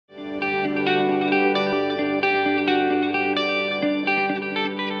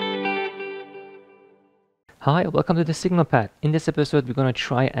Hi, welcome to the Signal Pad. In this episode, we're going to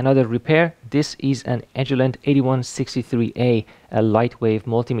try another repair. This is an Agilent 8163A Lightwave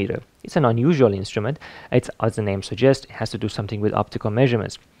Multimeter. It's an unusual instrument. It's, as the name suggests, it has to do something with optical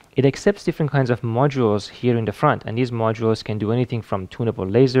measurements. It accepts different kinds of modules here in the front, and these modules can do anything from tunable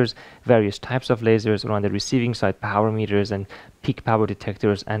lasers, various types of lasers, or on the receiving side, power meters and peak power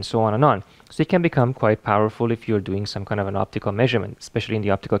detectors, and so on and on. So it can become quite powerful if you're doing some kind of an optical measurement, especially in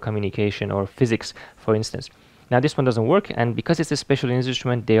the optical communication or physics, for instance. Now this one doesn't work, and because it's a special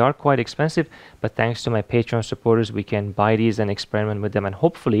instrument, they are quite expensive, but thanks to my Patreon supporters, we can buy these and experiment with them, and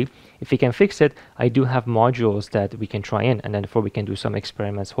hopefully, if we can fix it, I do have modules that we can try in, and then therefore we can do some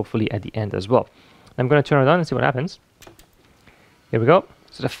experiments, hopefully at the end as well. I'm going to turn it on and see what happens. Here we go.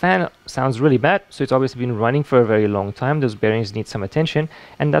 So the fan sounds really bad, so it's obviously been running for a very long time. Those bearings need some attention,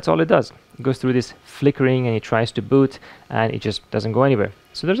 and that's all it does. It goes through this flickering, and it tries to boot, and it just doesn't go anywhere.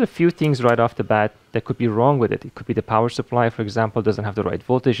 So there's a few things right off the bat that could be wrong with it. It could be the power supply, for example, doesn't have the right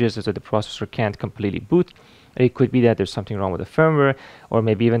voltages, so the processor can't completely boot. It could be that there's something wrong with the firmware, or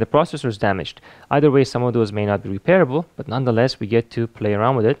maybe even the processor is damaged. Either way, some of those may not be repairable, but nonetheless, we get to play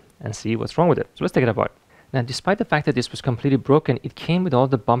around with it and see what's wrong with it. So let's take it apart. Now, despite the fact that this was completely broken, it came with all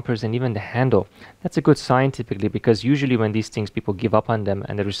the bumpers and even the handle. That's a good sign typically, because usually when these things, people give up on them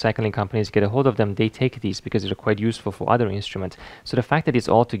and the recycling companies get a hold of them, they take these because they're quite useful for other instruments. So the fact that it's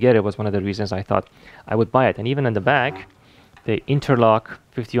all together was one of the reasons I thought I would buy it. And even on the back, the interlock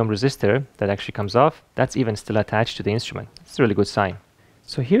 50 ohm resistor that actually comes off, that's even still attached to the instrument. It's a really good sign.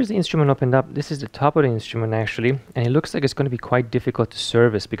 So here's the instrument opened up. This is the top of the instrument actually, and it looks like it's going to be quite difficult to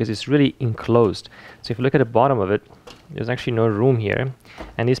service because it's really enclosed. So if you look at the bottom of it, there's actually no room here,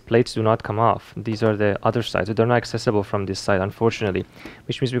 and these plates do not come off. These are the other side, so they're not accessible from this side, unfortunately,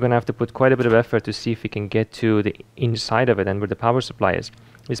 which means we're going to have to put quite a bit of effort to see if we can get to the inside of it and where the power supply is.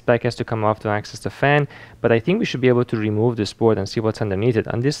 This back has to come off to access the fan, but I think we should be able to remove this board and see what's underneath it.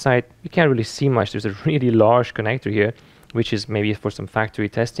 On this side, you can't really see much. There's a really large connector here, which is maybe for some factory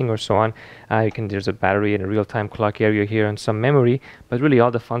testing or so on. There's a battery and a real-time clock area here and some memory, but really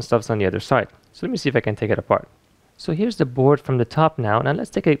all the fun stuff's on the other side. So let me see if I can take it apart. So here's the board from the top now. Now let's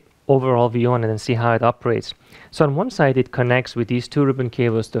take an overall view on it and see how it operates. So on one side, it connects with these two ribbon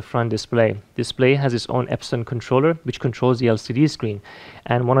cables to the front display. Display has its own Epson controller, which controls the LCD screen.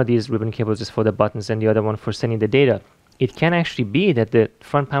 And one of these ribbon cables is for the buttons and the other one for sending the data. It can actually be that the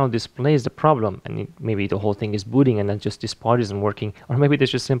front panel display is the problem, and maybe the whole thing is booting and then just this part isn't working, or maybe there's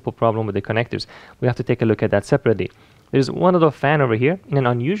just a simple problem with the connectors. We have to take a look at that separately. There's one little fan over here in an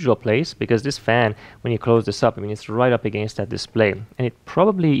unusual place, because this fan, when you close this up, I mean, it's right up against that display. And it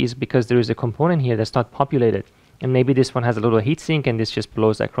probably is because there is a component here that's not populated. And maybe this one has a little heatsink and this just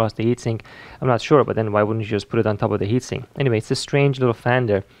blows across the heatsink. I'm not sure, but then why wouldn't you just put it on top of the heatsink? Anyway, it's a strange little fan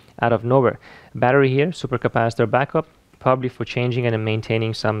there out of nowhere. Battery here, supercapacitor backup, probably for changing and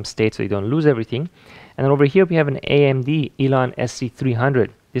maintaining some state so you don't lose everything. And then over here we have an AMD Elon SC300.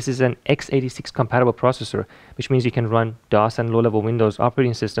 This is an x86 compatible processor, which means you can run DOS and low-level Windows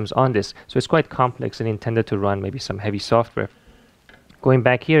operating systems on this. So it's quite complex and intended to run maybe some heavy software. Going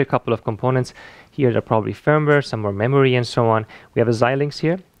back here, a couple of components. Here are probably firmware, some more memory, and so on. We have a Xilinx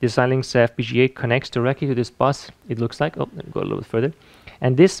here. This Xilinx FPGA connects directly to this bus, it looks like. Oh, let me go a little bit further.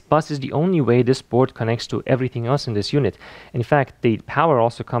 And this bus is the only way this board connects to everything else in this unit. In fact, the power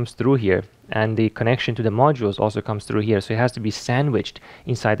also comes through here, and the connection to the modules also comes through here. So it has to be sandwiched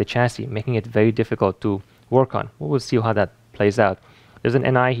inside the chassis, making it very difficult to work on. We'll see how that plays out. There's an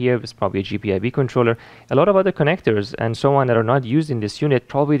NI here, it's probably a GPIB controller, a lot of other connectors and so on that are not used in this unit.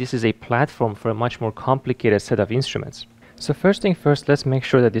 Probably this is a platform for a much more complicated set of instruments. So first thing first, let's make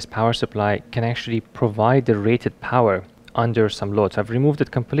sure that this power supply can actually provide the rated power under some load. So I've removed it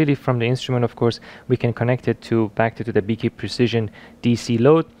completely from the instrument. Of course, we can connect it back to the BK Precision DC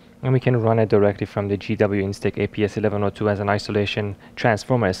load, and we can run it directly from the GW Instec APS 1102 as an isolation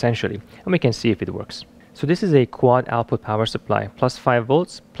transformer essentially, and we can see if it works. So this is a quad output power supply, plus 5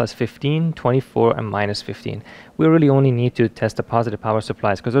 volts, plus 15, 24, and minus 15. We really only need to test the positive power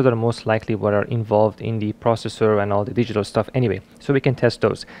supplies because those are most likely what are involved in the processor and all the digital stuff anyway. So we can test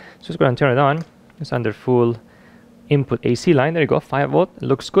those. So let's go and turn it on. It's under full input AC line. There you go, 5 volt. It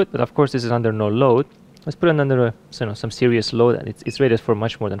looks good, but of course this is under no load. Let's put it under some serious load, and it's rated for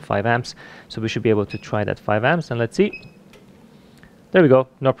much more than 5 amps. So we should be able to try that 5 amps, and let's see. There we go,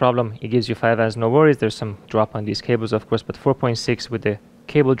 no problem. It gives you 5 amps, no worries. There's some drop on these cables, of course, but 4.6 with the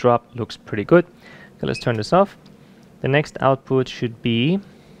cable drop looks pretty good. Okay, let's turn this off. The next output should be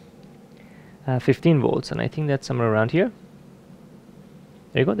 15 volts, and I think that's somewhere around here.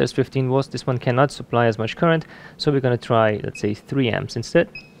 There you go, there's 15 volts. This one cannot supply as much current, so we're going to try, let's say, 3 amps instead.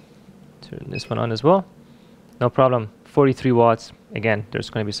 Turn this one on as well. no problem. 43 watts. Again, there's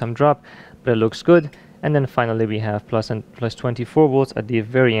going to be some drop, but it looks good. And then finally we have plus 24 volts at the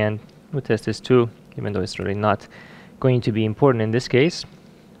very end. We'll test this too, even though it's really not going to be important in this case.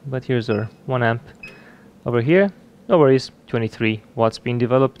 But here's our 1 amp over here. No worries, 23 watts being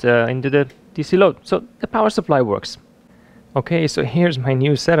developed into the DC load. So the power supply works. Okay, so here's my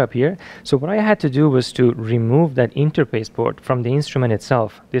new setup here. So what I had to do was to remove that interface port from the instrument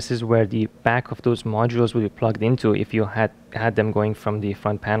itself. This is where the back of those modules will be plugged into if you had them going from the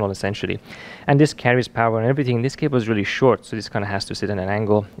front panel essentially. And this carries power and everything. This cable is really short, so this kind of has to sit at an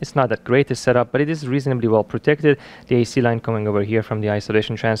angle. It's not that great to set up, but it is reasonably well protected. The AC line coming over here from the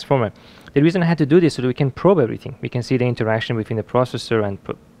isolation transformer. The reason I had to do this so that we can probe everything. We can see the interaction between the processor and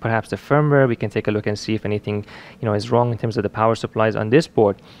perhaps the firmware. We can take a look and see if anything is wrong in terms of the power supplies on this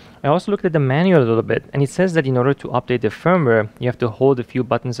board. I also looked at the manual a little bit, and it says that in order to update the firmware, you have to hold a few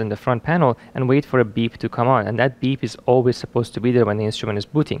buttons in the front panel and wait for a beep to come on, and that beep is always supposed to be there when the instrument is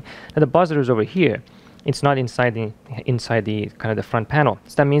booting. Now the buzzer is over here. It's not inside the kind of the front panel.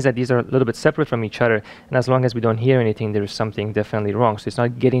 So that means that these are a little bit separate from each other, and as long as we don't hear anything, there is something definitely wrong. So it's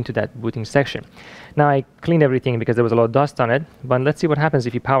not getting to that booting section. Now I cleaned everything because there was a lot of dust on it, but let's see what happens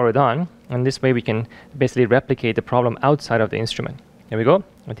if you power it on, and this way we can basically replicate the problem outside of the instrument. There we go.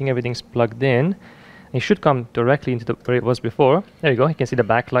 I think everything's plugged in. It should come directly into where it was before. There you go. You can see the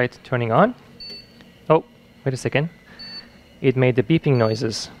backlight turning on. Oh, wait a second. It made the beeping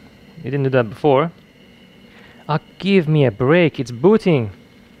noises. It didn't do that before. Oh, give me a break. It's booting.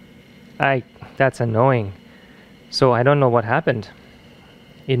 That's annoying. So I don't know what happened.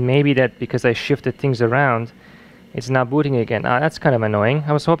 It may be that because I shifted things around, it's not booting again. That's kind of annoying.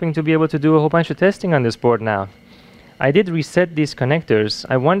 I was hoping to be able to do a whole bunch of testing on this board now. I did reset these connectors.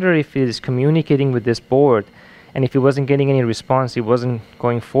 I wonder if it is communicating with this board, and if it wasn't getting any response, it wasn't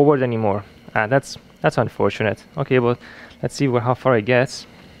going forward anymore. That's unfortunate. Okay, well, let's see how far it gets.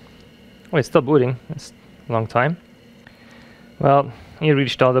 Oh, it's still booting. It's a long time. Well, it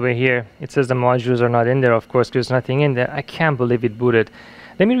reached all the way here. It says the modules are not in there, of course, there's nothing in there. I can't believe it booted.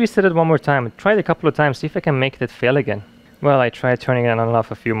 Let me reset it one more time. I tried a couple of times, see if I can make it fail again. Well, I tried turning it on and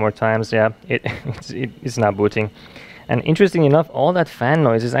off a few more times. Yeah, it's not booting. And interestingly enough, all that fan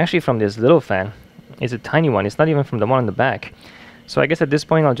noise is actually from this little fan. It's a tiny one. It's not even from the one on the back. So I guess at this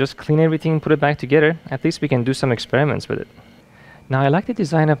point, I'll just clean everything and put it back together. At least we can do some experiments with it. Now, I like the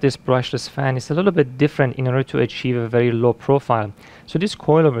design of this brushless fan. It's a little bit different in order to achieve a very low profile. So this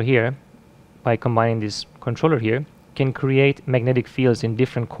coil over here, by combining this controller here, can create magnetic fields in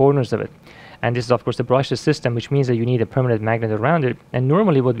different corners of it. And this is of course the brushless system, which means that you need a permanent magnet around it. And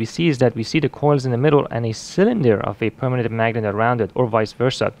normally what we see is that we see the coils in the middle and a cylinder of a permanent magnet around it, or vice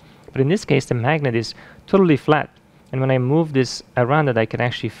versa. But in this case, the magnet is totally flat. And when I move this around it, I can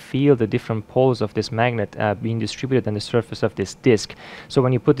actually feel the different poles of this magnet being distributed on the surface of this disc. So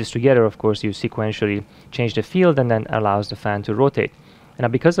when you put this together, of course, you sequentially change the field and then allows the fan to rotate. And now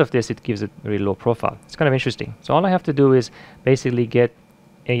because of this, it gives it a very low profile. It's kind of interesting. So all I have to do is basically get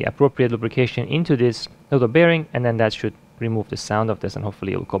a appropriate lubrication into this little bearing, and then that should remove the sound of this, and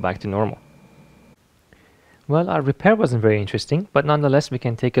hopefully it will go back to normal. Well, our repair wasn't very interesting, but nonetheless we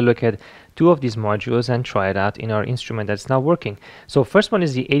can take a look at two of these modules and try it out in our instrument that's now working. So first one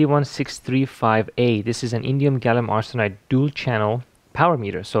is the 8163A. This is an indium gallium arsenide dual channel power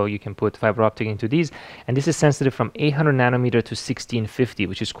meter, so you can put fiber optic into these, and this is sensitive from 800 nanometer to 1650,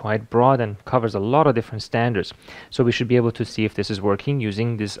 which is quite broad and covers a lot of different standards. So we should be able to see if this is working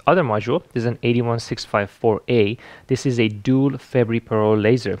using this other module. This is an 8163A. This is a dual Fabry-Perrot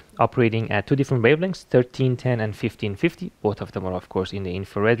laser operating at two different wavelengths, 1310 and 1550. Both of them are of course in the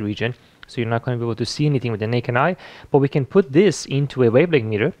infrared region, so you're not going to be able to see anything with the naked eye, but we can put this into a wavelength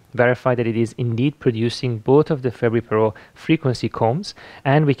meter, verify that it is indeed producing both of the Fabry-Perrot frequency combs,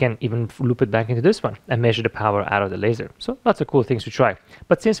 and we can even loop it back into this one and measure the power out of the laser. So lots of cool things to try.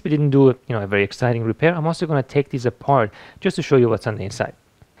 But since we didn't do a very exciting repair, I'm also going to take these apart just to show you what's on the inside.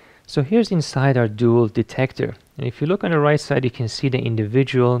 So here's inside our dual detector, and if you look on the right side, you can see the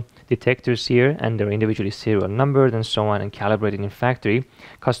individual detectors here, and they're individually serial numbered and so on, and calibrated in factory,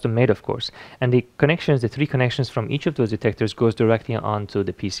 custom made of course. And the connections, the three connections from each of those detectors goes directly onto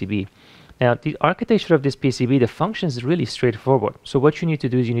the PCB. Now the architecture of this PCB, the function is really straightforward. So what you need to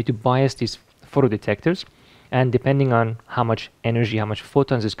do is you need to bias these photodetectors, and depending on how much energy, how much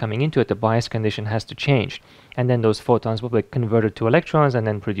photons is coming into it, the bias condition has to change. And then those photons will be converted to electrons and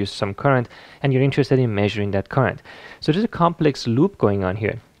then produce some current, and you're interested in measuring that current. So there's a complex loop going on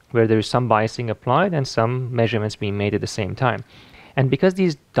here, where there is some biasing applied and some measurements being made at the same time. And because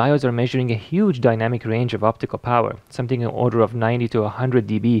these diodes are measuring a huge dynamic range of optical power, something in the order of 90 to 100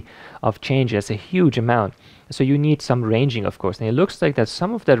 dB of change, that's a huge amount. So you need some ranging, of course. And it looks like that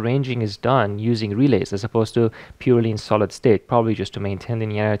some of that ranging is done using relays as opposed to purely in solid state, probably just to maintain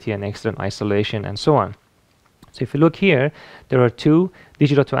linearity and external isolation and so on. So if you look here, there are two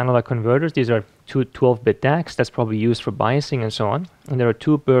digital to analog converters. These are two 12-bit DACs that's probably used for biasing and so on. And there are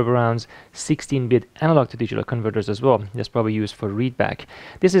two Berberand's 16-bit analog to digital converters as well. That's probably used for readback.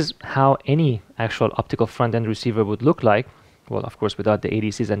 This is how any actual optical front-end receiver would look like. Well, of course, without the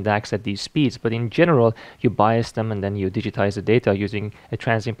ADCs and DACs at these speeds, but in general, you bias them and then you digitize the data using a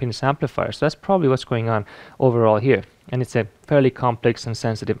transient impedance amplifier. So that's probably what's going on overall here. And it's a fairly complex and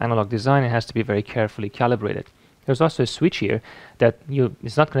sensitive analog design. It has to be very carefully calibrated. There's also a switch here that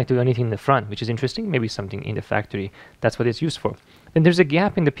it's not connected to anything in the front, which is interesting, maybe something in the factory. That's what it's used for. Then there's a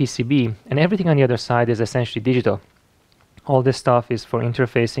gap in the PCB, and everything on the other side is essentially digital. All this stuff is for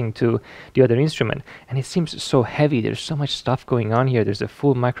interfacing to the other instrument, and it seems so heavy. There's so much stuff going on here. There's a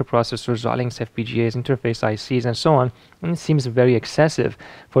full microprocessor, Xilinx FPGAs, interface ICs, and so on, and it seems very excessive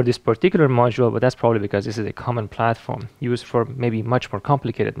for this particular module, but that's probably because this is a common platform used for maybe much more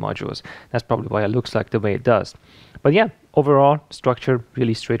complicated modules. That's probably why it looks like the way it does. But yeah, overall structure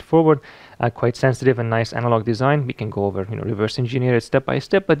really straightforward, quite sensitive and nice analog design. We can go over, reverse engineer it step by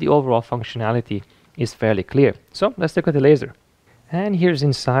step, but the overall functionality is fairly clear. So let's look at the laser. And here's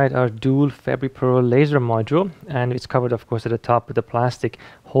inside our dual Fabry-Perrot laser module, and it's covered, of course, at the top with the plastic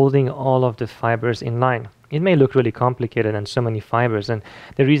holding all of the fibers in line. It may look really complicated and so many fibers, and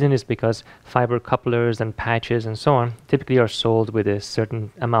the reason is because fiber couplers and patches and so on typically are sold with a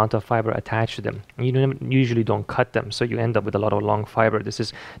certain amount of fiber attached to them. You usually don't cut them, so you end up with a lot of long fiber. This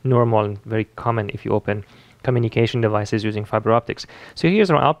is normal and very common if you open communication devices using fiber optics. So here's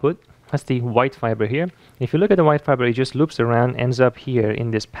our output. That's the white fiber here. If you look at the white fiber, it just loops around, ends up here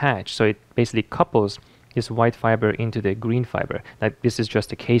in this patch. So it basically couples this white fiber into the green fiber. Like this is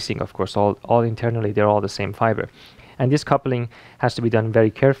just a casing, of course, all internally, they're all the same fiber. And this coupling has to be done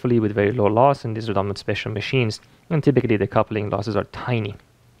very carefully with very low loss, and these are done with special machines. And typically the coupling losses are tiny.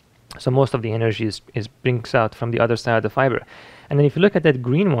 So most of the energy is brings out from the other side of the fiber. And then if you look at that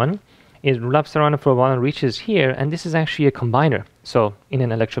green one, it wraps around for a while and reaches here, and this is actually a combiner. So in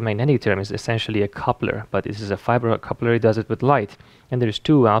an electromagnetic term, it's essentially a coupler, but this is a fiber coupler. It does it with light, and there's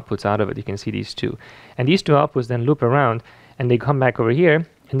two outputs out of it. You can see these two, and these two outputs then loop around, and they come back over here,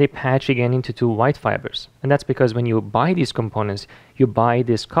 and they patch again into two white fibers. And that's because when you buy these components, you buy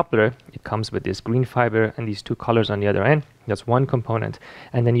this coupler. It comes with this green fiber and these two colors on the other end. That's one component.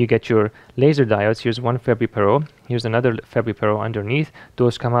 And then you get your laser diodes. Here's one Fabry-Perrot. Here's another Fabry-Perrot underneath.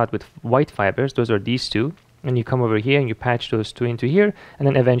 Those come out with white fibers. Those are these two. And you come over here and you patch those two into here. And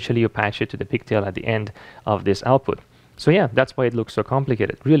then eventually you patch it to the pigtail at the end of this output. So yeah, that's why it looks so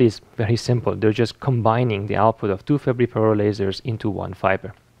complicated. Really, it's very simple. They're just combining the output of two Fabry-Perrot lasers into one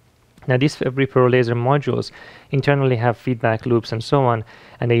fiber. Now these Fabry-Perrot laser modules internally have feedback loops and so on,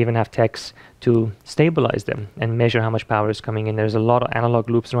 and they even have techs to stabilize them and measure how much power is coming in. There's a lot of analog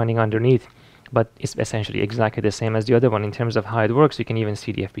loops running underneath, but it's essentially exactly the same as the other one in terms of how it works. You can even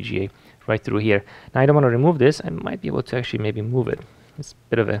see the FPGA right through here. Now I don't want to remove this. I might be able to actually maybe move it. It's a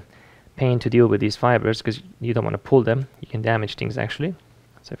bit of a pain to deal with these fibers because you don't want to pull them. You can damage things actually.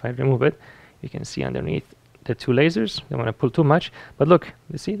 So if I remove it, you can see underneath the two lasers. Don't want to pull too much, but look,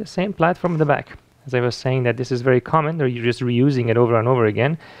 you see the same platform in the back. As I was saying, that this is very common. They're just reusing it over and over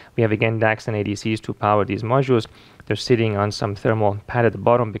again. We have again DACs and ADCs to power these modules. They're sitting on some thermal pad at the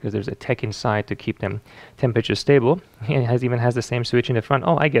bottom because there's a tech inside to keep them temperature stable. It even has the same switch in the front.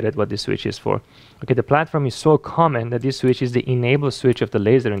 Oh, I get it, what this switch is for. Okay, the platform is so common that this switch is the enable switch of the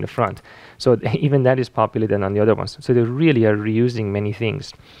laser in the front. So even that is populated on the other ones. So they really are reusing many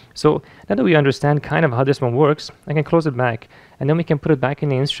things. So now that we understand kind of how this one works, I can close it back, and then we can put it back in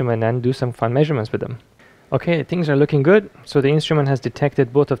the instrument and do some fun measurements with them. Okay, things are looking good. So the instrument has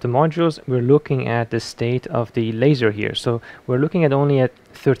detected both of the modules. We're looking at the state of the laser here. So we're looking at only at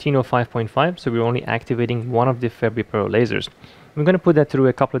 1305.5, so we're only activating one of the Fabry-Perrot lasers. I'm going to put that through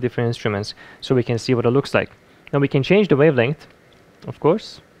a couple of different instruments so we can see what it looks like. Now we can change the wavelength, of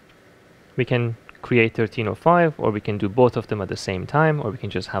course. We can create 1305, or we can do both of them at the same time, or we can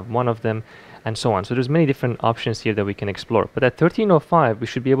just have one of them, and so on. So there's many different options here that we can explore. But at 1305, we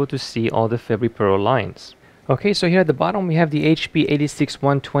should be able to see all the Fabry-Perrot lines. Okay, so here at the bottom we have the HP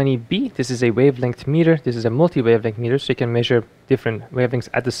 86120B. This is a wavelength meter. This is a multi-wavelength meter, so you can measure different wavelengths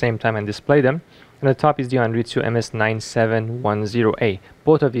at the same time and display them. And at the top is the Anritsu MS9710A.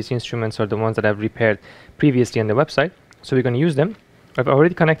 Both of these instruments are the ones that I've repaired previously on the website, so we're going to use them. I've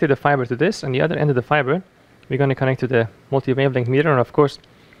already connected the fiber to this, and the other end of the fiber we're going to connect to the multi-wavelength meter, and of course,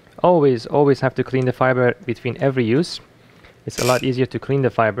 always have to clean the fiber between every use. It's a lot easier to clean the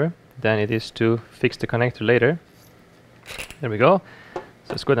fiber than it is to fix the connector later. There we go. So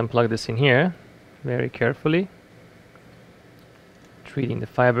let's go ahead and plug this in here very carefully, treating the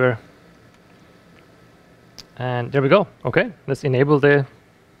fiber. And there we go. Okay, let's enable the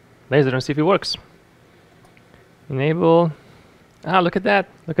laser and see if it works. Enable. Look at that.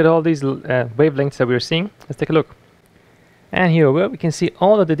 Look at all these wavelengths that we're seeing. Let's take a look. And here we can see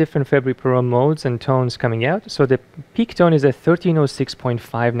all of the different Fabry-Perrot modes and tones coming out. So the peak tone is at 1306.5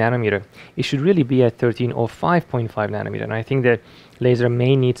 nanometer. It should really be at 1305.5 nanometer. And I think the laser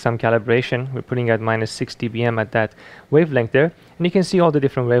may need some calibration. We're putting at minus 6 dBm at that wavelength there. And you can see all the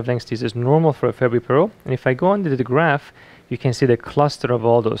different wavelengths. This is normal for a Fabry-Perrot. And if I go under the graph, you can see the cluster of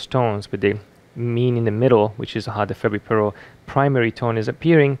all those tones with the mean in the middle, which is how the Fabry-Perrot primary tone is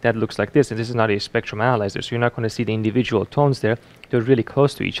appearing. That looks like this, and this is not a spectrum analyzer, so you're not going to see the individual tones there. They're really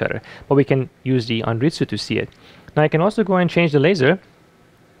close to each other, but we can use the Anritsu to see it. Now I can also go and change the laser,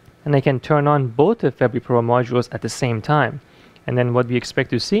 and I can turn on both the Fabry-Perrot modules at the same time, and then what we expect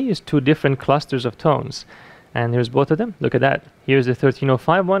to see is two different clusters of tones. And there's both of them. Look at that. Here's the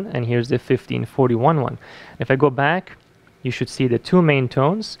 1305 one, and here's the 1541 one. If I go back, you should see the two main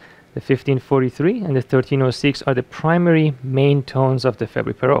tones. The 1543 and the 1306 are the primary main tones of the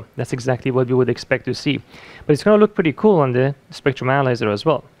Fabry-Perrot. That's exactly what we would expect to see. But it's going to look pretty cool on the spectrum analyzer as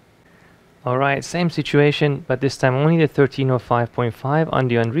well. Alright, same situation, but this time only the 1305.5 on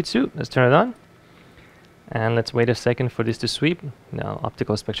the Anritsu. Let's turn it on. And let's wait a second for this to sweep. Now,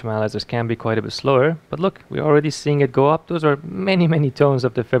 optical spectrum analyzers can be quite a bit slower, but look, we're already seeing it go up. Those are many tones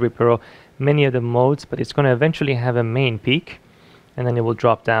of the Fabry-Perrot, many of the modes, but it's going to eventually have a main peak, and then it will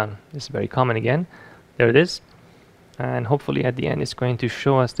drop down. This is very common again. There it is. And hopefully at the end it's going to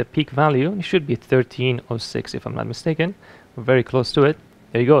show us the peak value. It should be 1306 if I'm not mistaken. We're very close to it.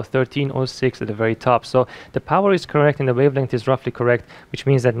 There you go, 1306 at the very top. So the power is correct and the wavelength is roughly correct, which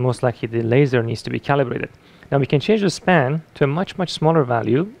means that most likely the laser needs to be calibrated. Now we can change the span to a much smaller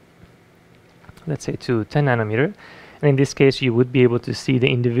value. Let's say to 10 nanometer. And in this case you would be able to see the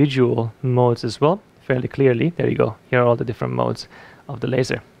individual modes as well fairly clearly. There you go. Here are all the different modes of the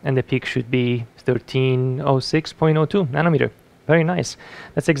laser. And the peak should be 1306.02 nanometer. Very nice.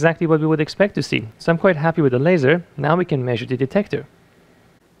 That's exactly what we would expect to see. So I'm quite happy with the laser. Now we can measure the detector.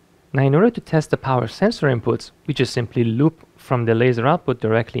 Now in order to test the power sensor inputs, we just simply loop from the laser output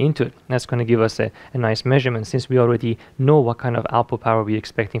directly into it. That's going to give us a nice measurement. Since we already know what kind of output power we're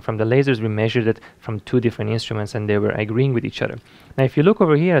expecting from the lasers, we measured it from two different instruments and they were agreeing with each other. Now if you look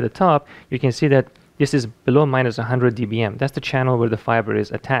over here at the top, you can see that this is below minus 100 dBm. That's the channel where the fiber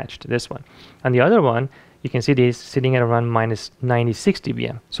is attached, this one. And the other one, you can see this sitting at around minus 96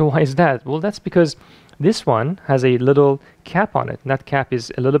 dBm. So why is that? Well, that's because this one has a little cap on it. And that cap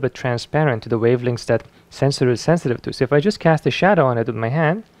is a little bit transparent to the wavelengths that sensor is sensitive to. So if I just cast a shadow on it with my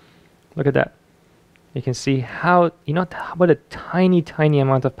hand, look at that. You can see how, what a tiny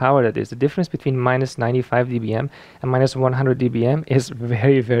amount of power that is. The difference between minus 95 dBm and minus 100 dBm is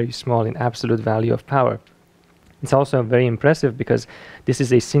very small in absolute value of power. It's also very impressive because this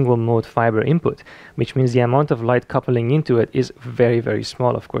is a single mode fiber input, which means the amount of light coupling into it is very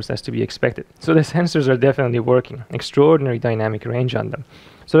small. Of course, that's to be expected. So the sensors are definitely working. Extraordinary dynamic range on them.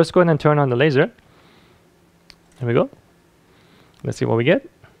 So let's go ahead and turn on the laser. There we go. Let's see what we get.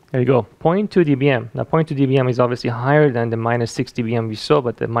 There you go, 0.2 dBm. Now 0.2 dBm is obviously higher than the minus 6 dBm we saw,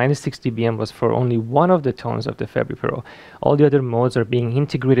 but the minus 6 dBm was for only one of the tones of the Fabry-Perrot. All the other modes are being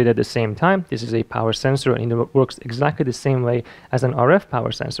integrated at the same time. This is a power sensor and it works exactly the same way as an RF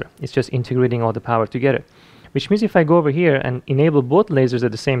power sensor. It's just integrating all the power together. Which means if I go over here and enable both lasers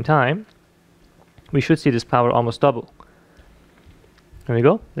at the same time, we should see this power almost double. There we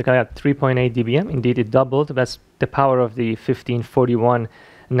go. Look, I got 3.8 dBm. Indeed, it doubled. That's the power of the 1541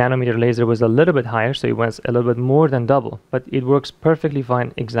 nanometer laser was a little bit higher, so it was a little bit more than double, but it works perfectly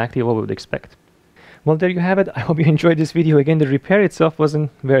fine, exactly what we would expect. Well, there you have it. I hope you enjoyed this video. Again, the repair itself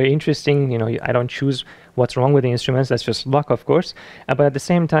wasn't very interesting. I don't choose what's wrong with the instruments. That's just luck, of course. But at the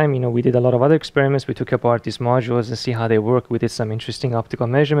same time, we did a lot of other experiments. We took apart these modules and see how they work. We did some interesting optical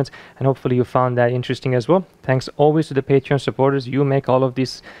measurements, and hopefully you found that interesting as well. Thanks always to the Patreon supporters. You make all of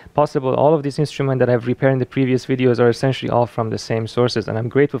this possible. All of these instruments that I've repaired in the previous videos are essentially all from the same sources, and I'm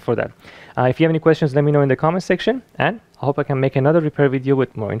grateful for that. If you have any questions, let me know in the comment section, and I hope I can make another repair video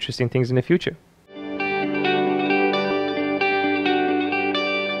with more interesting things in the future.